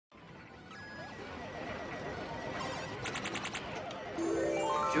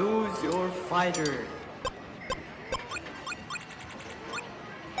your fighter.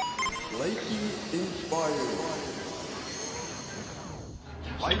 Lakey inspired.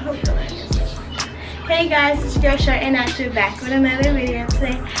 Hey guys, it's your girl Short&Natural back with another video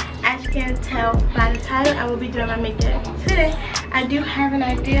today. As you can tell by the title, I will be doing my makeup today. I do have an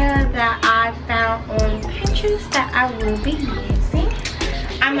idea that I found on Pinterest that I will be using.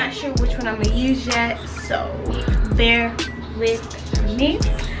 I'm not sure which one I'm going to use yet, so bear with me.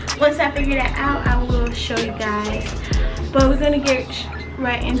 Once I figure that out, I will show you guys. But we're going to get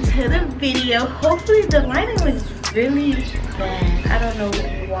right into the video. Hopefully the lighting was really bad. I don't know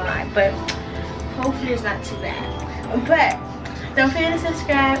why, but hopefully it's not too bad. But don't forget to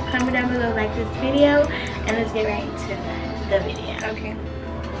subscribe, comment down below, like this video, and let's get right into the video. Okay,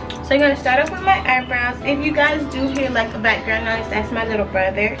 so I'm gonna start off with my eyebrows. If you guys do hear like a background noise, that's my little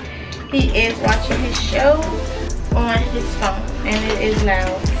brother. He is watching his show on his phone and it is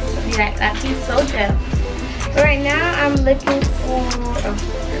loud, so he act like he's so deaf. But right now I'm looking for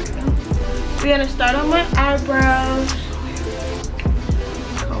we're gonna start on my eyebrows,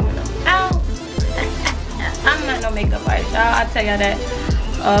 coming them out. I'm not no makeup artist, y'all. I tell y'all that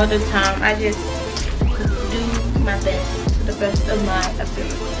all the time. I just do my best to the best of my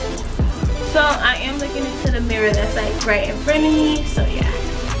ability. So I am looking into the mirror that's like right in front of me. So yeah.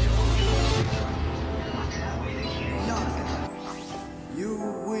 You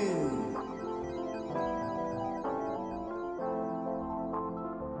win.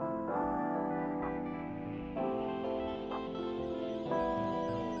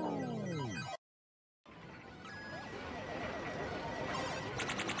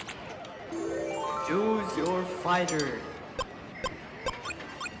 Choose your fighter.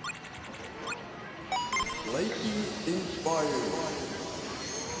 Lakey inspired.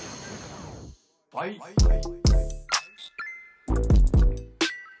 Fight.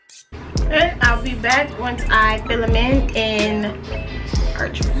 Okay, I'll be back once I fill them in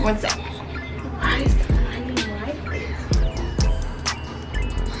Archer. 1 second. Why is the lighting like this?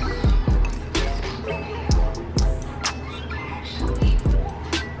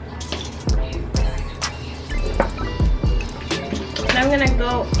 I'm gonna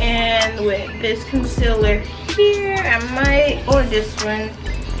go in with this concealer here. I might, or this one,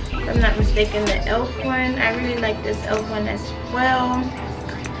 if I'm not mistaken, the e.l.f. one. I really like this e.l.f. one as well.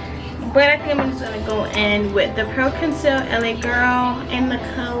 But I think I'm just gonna go in with the Pro Conceal LA Girl in the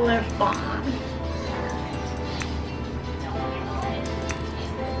color Fawn.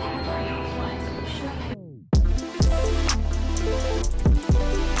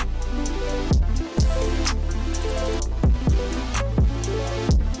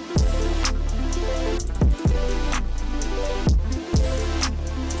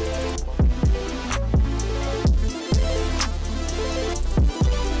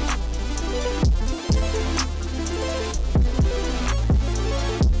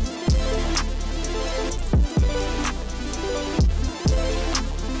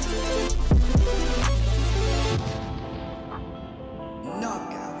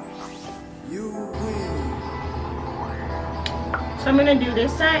 So I'm gonna do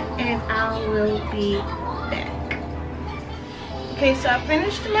this side and I will be back. Okay, so I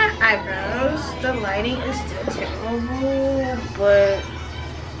finished my eyebrows. The lighting is still terrible, but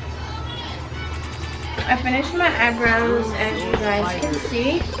I finished my eyebrows as you guys can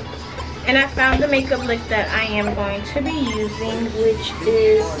see. And I found the makeup look that I am going to be using, which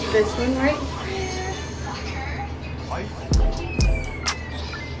is this one right here.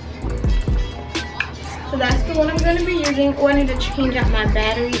 So that's the one I'm going to be using. Oh, I need to change out my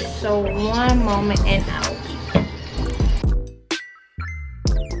battery, so one moment and I'll be back.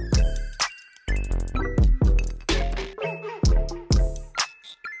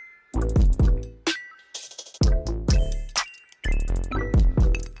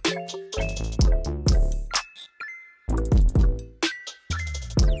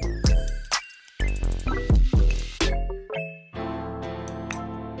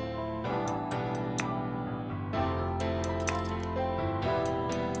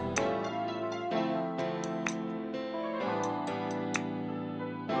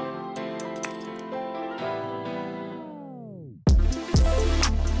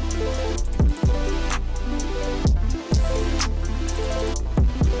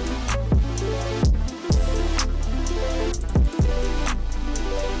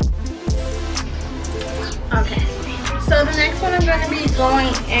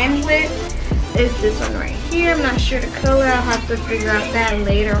 Going in with is this one right here. I'm not sure the color. I'll have to figure out that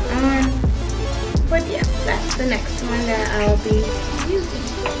later on. But yeah, that's the next one that I'll be using.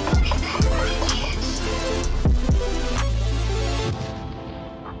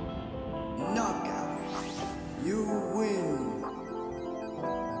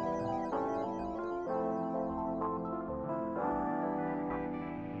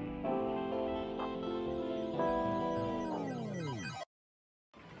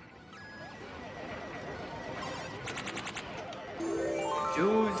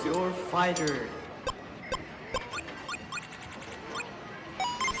 fighter.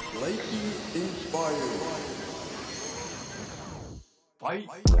 Flaky inspired. Fight.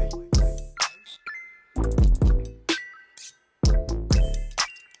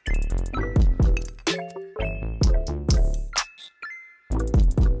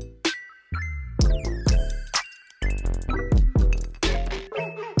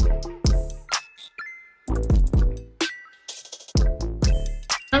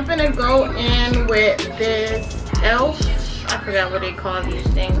 I'm gonna go in with this elf. I forgot what they call these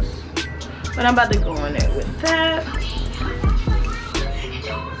things, but I'm about to go in it with that.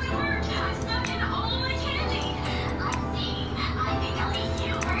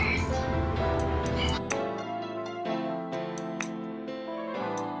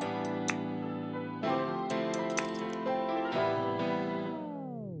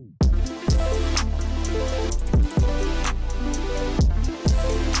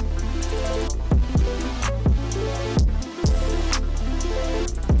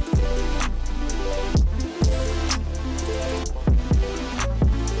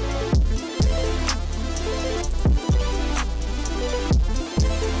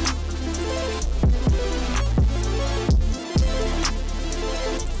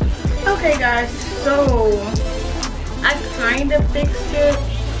 Okay guys, so I kind of fixed it.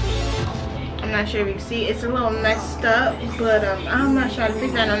 I'm not sure if you can see, it's a little messed up, but I'm not trying to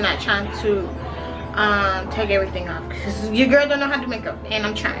fix that. I'm not trying to take everything off because your girl don't know how to do makeup and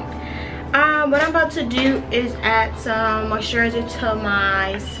I'm trying. What I'm about to do is add some moisturizer to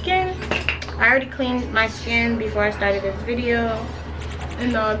my skin. I already cleaned my skin before I started this video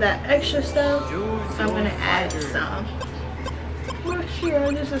and all that extra stuff, so I'm gonna add some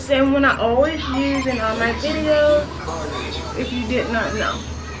moisturizer. It's the same one I always use in all my videos, if you did not know.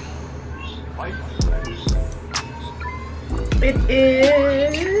 It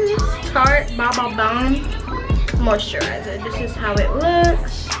is Tarte Baba Balm moisturizer. This is how it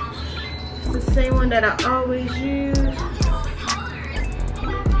looks. It's the same one that I always use.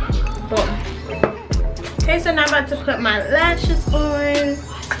 Boom. Okay, so now I'm about to put my lashes on,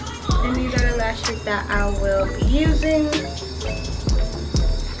 and these are the lashes that I will be using.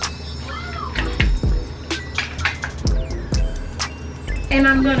 And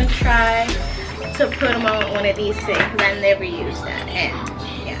I'm gonna try to put them on one of these things because I never used that. And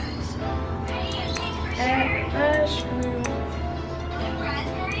yeah, add lash glue.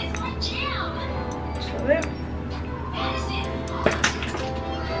 So there.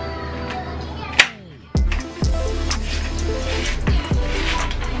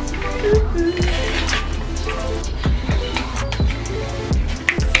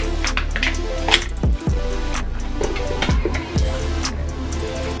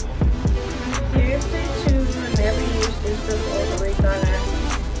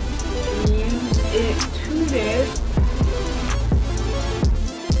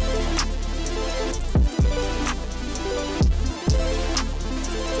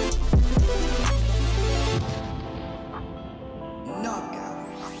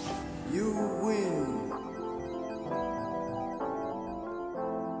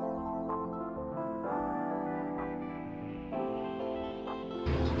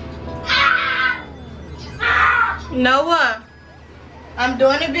 Noah, I'm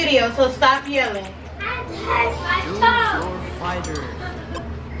doing a video, so stop yelling. Choose your fighter.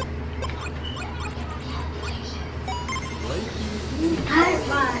 I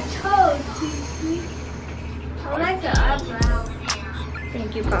my toe, Tiki. I like the eyebrow.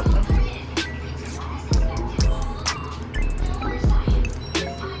 Thank you, Papa.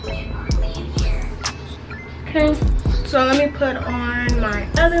 Okay, so let me put on my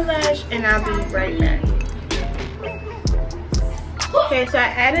other lash and I'll be right back. Okay, so I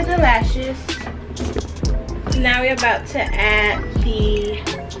added the lashes. Now we're about to add the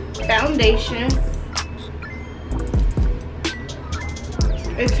foundation.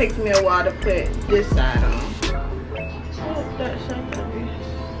 It takes me a while to put this side on. Oh, that's so heavy.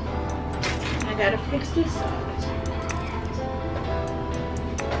 I gotta fix this side.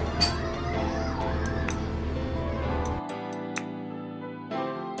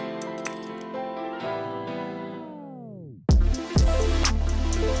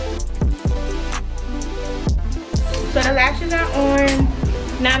 So the lashes are on.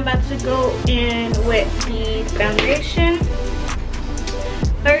 Now I'm about to go in with the foundation.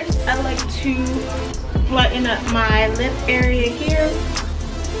 First, I like to lighten up my lip area here.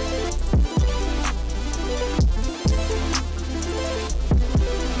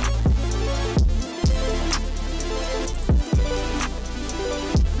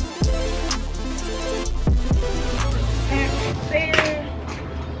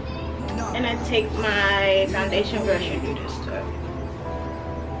 foundation brush and do this stuff.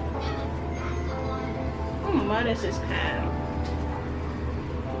 Why does this have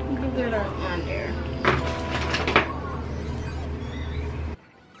glitter on there?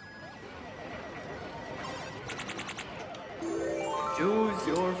 Choose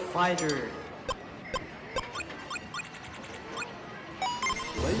your fighter.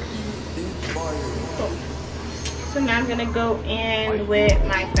 So now I'm gonna go in with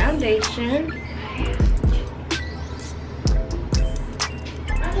my foundation.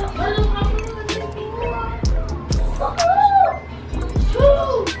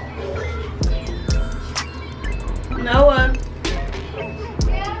 Noah,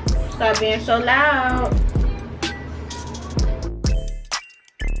 stop being so loud.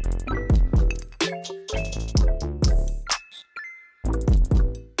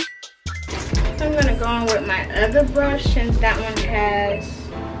 I'm gonna go in with my other brush since that one has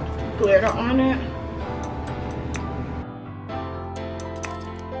glitter on it.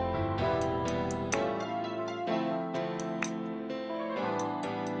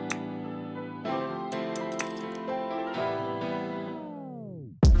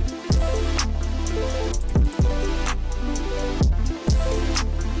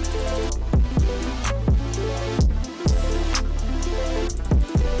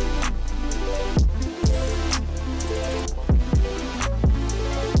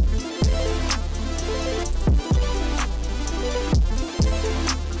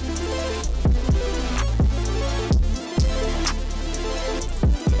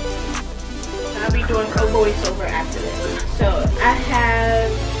 Doing a voiceover after this. So I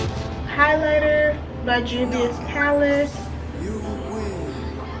have highlighter by Juvia's Palace.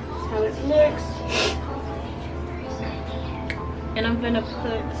 That's how it looks. And I'm gonna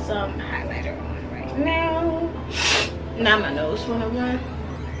put some highlighter on right now. Not my nose, 101.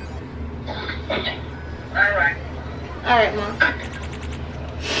 Alright. Alright, Mom.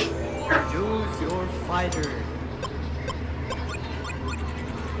 Choose your fighter.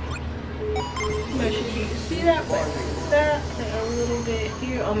 Make sure you can see that, but that, and a little bit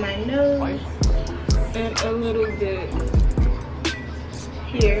here on my nose, and a little bit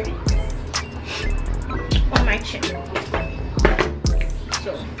here on my chin.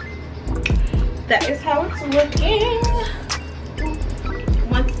 So that is how it's looking.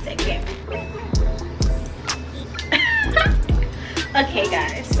 1 second. Okay,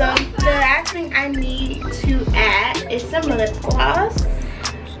 guys. So the last thing I need to add is some lip gloss.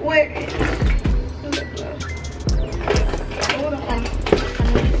 Where is lip gloss? Hold on. I'm gonna get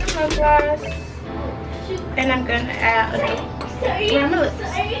some lip gloss, and I'm gonna add around my lips.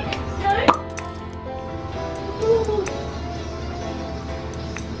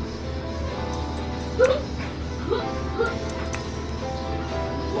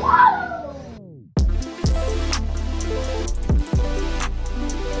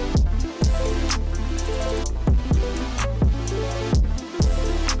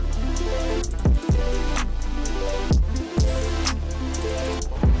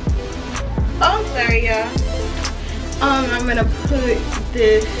 Oh, sorry, y'all. I'm gonna put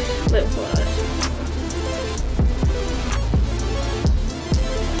this lip gloss.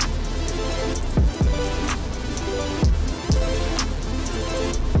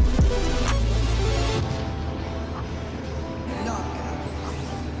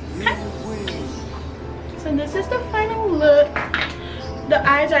 So this is the final look. The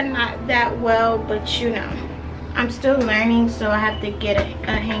eyes are not that well, but you know, I'm still learning, so I have to get a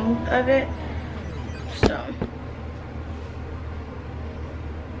hang of it. So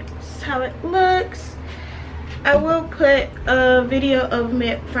this is how it looks. I will put a video of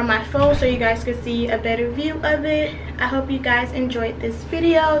it from my phone so you guys can see a better view of it. I hope you guys enjoyed this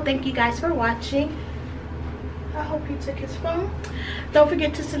video. Thank you guys for watching. I hope you took his phone. Don't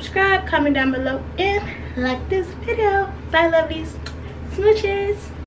forget to subscribe, comment down below, and like this video. Bye, lovelies. Smooches.